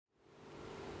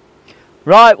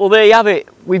Right, well there you have it.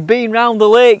 We've been round the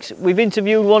lakes, we've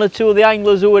interviewed one or two of the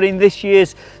anglers who are in this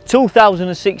year's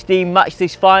 2016 Match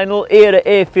This final here at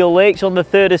Ayfield Lakes on the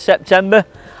 3rd of September.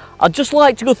 I'd just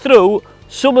like to go through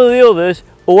some of the others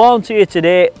who aren't here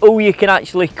today, who you can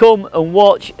actually come and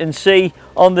watch and see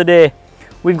on the day.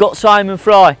 We've got Simon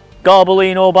Fry,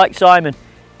 Garbolino back Simon,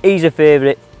 he's a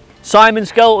favourite. Simon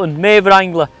Skelton, Maver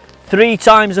angler, 3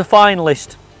 times a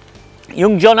finalist.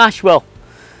 Young John Ashwell,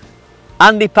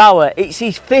 Andy Power, it's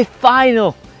his 5th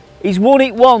final. He's won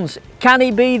it once. Can he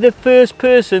be the first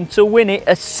person to win it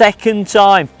a 2nd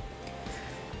time?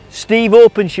 Steve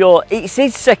Openshaw, it's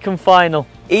his 2nd final.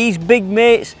 He's big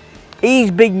mates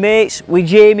with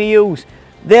Jamie Hughes.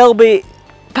 They'll be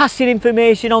passing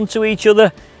information on to each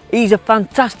other. He's a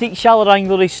fantastic shallow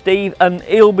angler, is Steve, and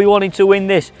he'll be wanting to win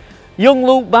this. Young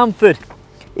Luke Bamford,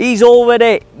 he's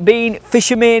already been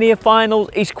Fishermania finals,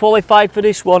 he's qualified for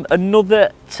this one.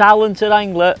 Another talented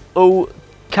angler who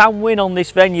can win on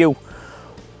this venue.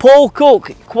 Paul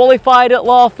Cook, qualified at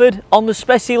Larford on the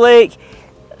Spessy Lake.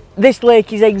 This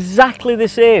lake is exactly the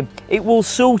same. It will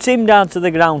suit him down to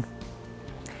the ground.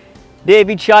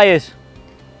 David Shires,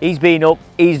 he's been up,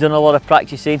 he's done a lot of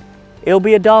practicing. He'll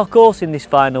be a dark horse in this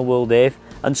final, will Dave,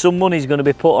 and some money's going to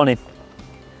be put on him.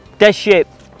 Shipp,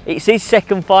 it's his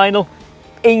 2nd final.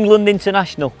 England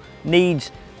international,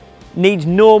 needs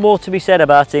no more to be said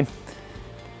about him.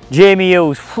 Jamie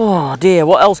Hughes, oh dear,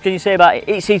 what else can you say about it?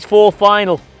 It's his 4th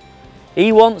final.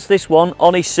 He wants this one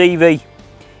on his CV.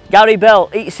 Gary Bell,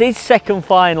 it's his 2nd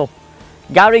final.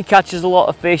 Gary catches a lot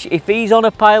of fish. If he's on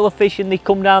a pile of fish and they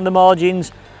come down the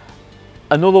margins,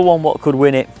 another one what could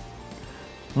win it.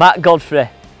 Matt Godfrey,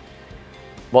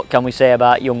 what can we say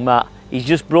about young Matt? He's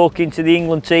just broke into the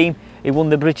England team. He won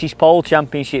the British Pole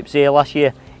Championships here last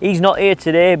year. He's not here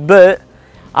today, but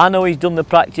I know he's done the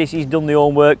practice, he's done the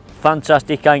homework.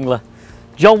 Fantastic angler.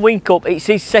 Jon Whincup, it's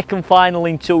his 2nd final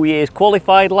in 2 years.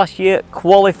 Qualified last year,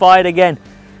 qualified again.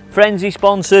 Frenzy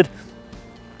sponsored.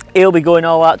 He'll be going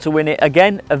all out to win it.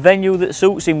 Again, a venue that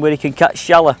suits him where he can catch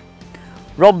shallow.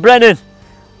 Rob Brennan.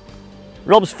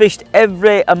 Rob's fished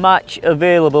every match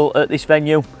available at this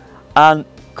venue and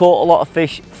caught a lot of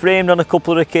fish, framed on a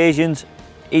couple of occasions.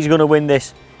 He's going to win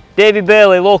this. Dave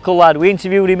Burley, local lad, we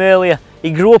interviewed him earlier.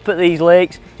 He grew up at these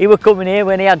lakes. He was coming here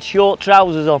when he had short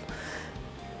trousers on.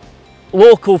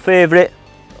 Local favourite.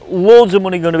 Loads of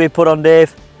money going to be put on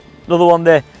Dave. Another one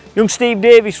there. Young Steve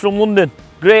Davies from London.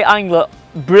 Great angler.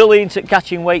 Brilliant at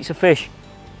catching weights of fish.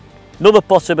 Another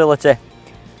possibility.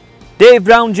 Dave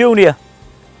Brown Jr.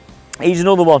 He's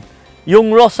another one.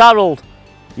 Young Ross Harold.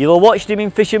 You'll have watched him in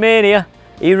Fishermania.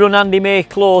 He run Andy May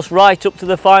close right up to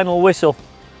the final whistle.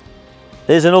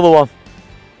 There's another one.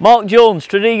 Mark Jones,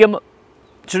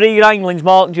 Tredegar Angling's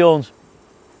Mark Jones.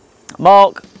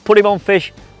 Mark, put him on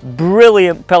fish.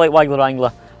 Brilliant pellet waggler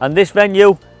angler. And this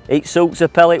venue, it suits a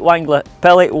pellet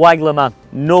waggler man.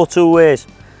 No two ways.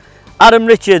 Adam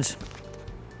Richards.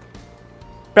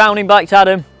 Browning backed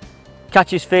Adam.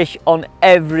 Catches fish on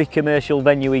every commercial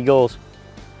venue he goes.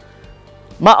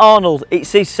 Matt Arnold,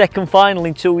 it's his 2nd final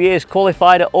in 2 years.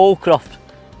 Qualified at Allcroft.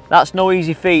 That's no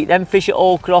easy feat. Them fish at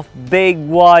Allcroft, big,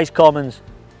 wise commons.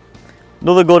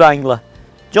 Another good angler.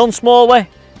 John Smalley,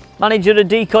 manager of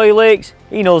Decoy Lakes.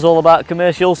 He knows all about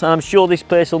commercials and I'm sure this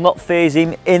place will not faze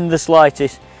him in the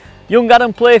slightest. Young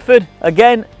Adam Playford,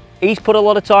 again, he's put a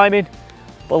lot of time in,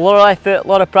 but a lot of effort, a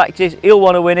lot of practice. He'll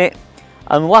want to win it.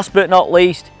 And last but not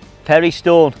least, Perry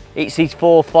Stone. It's his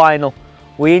 4th final.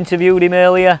 We interviewed him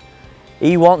earlier.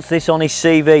 He wants this on his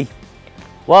CV.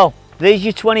 Well, there's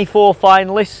your 24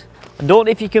 finalists. I don't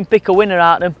know if you can pick a winner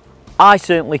out of them. I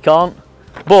certainly can't.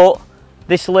 But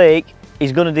this lake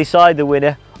is going to decide the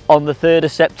winner on the 3rd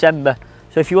of September.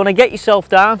 So if you want to get yourself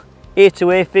down here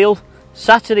to Ayfield,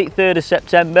 Saturday 3rd of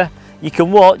September, you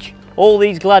can watch all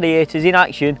these gladiators in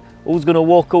action. Who's going to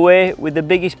walk away with the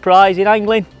biggest prize in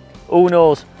angling? Who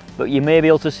knows? But you may be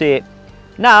able to see it.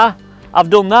 Now,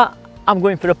 I've done that. I'm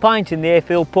going for a pint in the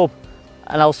Ayfield pub.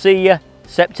 And I'll see you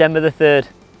September the 3rd,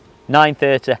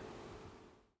 9:30.